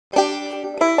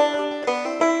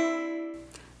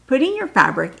Putting your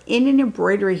fabric in an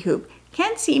embroidery hoop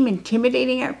can seem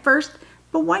intimidating at first,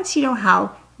 but once you know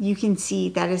how, you can see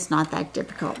that it's not that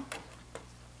difficult.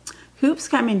 Hoops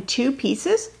come in two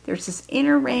pieces. There's this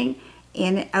inner ring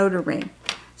and an outer ring.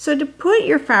 So to put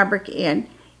your fabric in,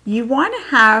 you want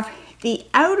to have the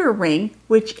outer ring,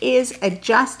 which is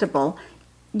adjustable.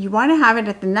 You want to have it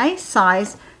at the nice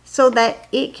size so that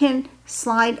it can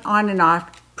slide on and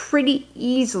off pretty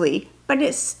easily, but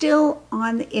it's still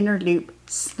on the inner loop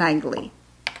snugly.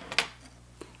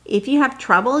 If you have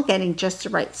trouble getting just the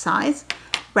right size,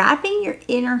 wrapping your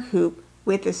inner hoop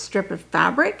with a strip of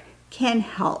fabric can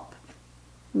help.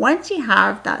 Once you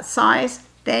have that size,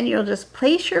 then you'll just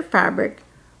place your fabric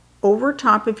over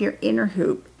top of your inner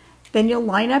hoop. Then you'll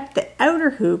line up the outer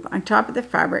hoop on top of the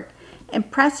fabric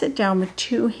and press it down with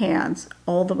two hands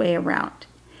all the way around.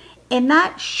 And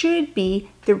that should be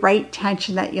the right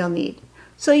tension that you'll need.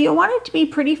 So you'll want it to be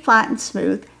pretty flat and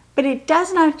smooth, but it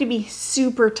doesn't have to be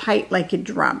super tight like a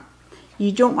drum.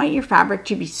 You don't want your fabric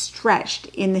to be stretched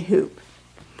in the hoop.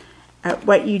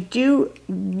 What you do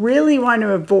really want to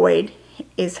avoid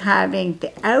is having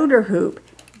the outer hoop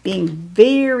being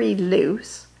very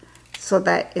loose so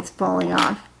that it's falling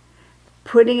off,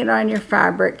 putting it on your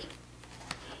fabric,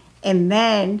 and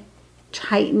then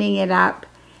tightening it up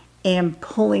and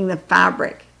pulling the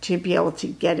fabric to be able to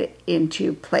get it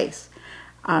into place.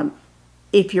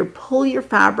 If you pull your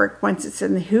fabric once it's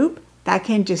in the hoop, that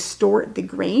can distort the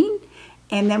grain,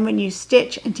 and then when you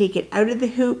stitch and take it out of the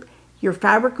hoop, your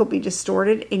fabric will be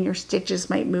distorted and your stitches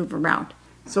might move around.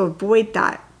 So avoid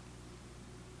that.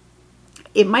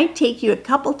 It might take you a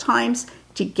couple times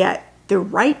to get the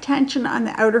right tension on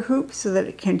the outer hoop so that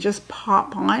it can just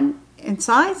pop on in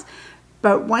size,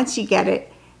 but once you get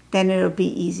it, then it'll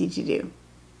be easy to do.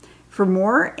 For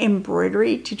more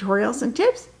embroidery tutorials and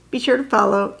tips, be sure to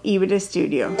follow Epida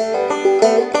Studio.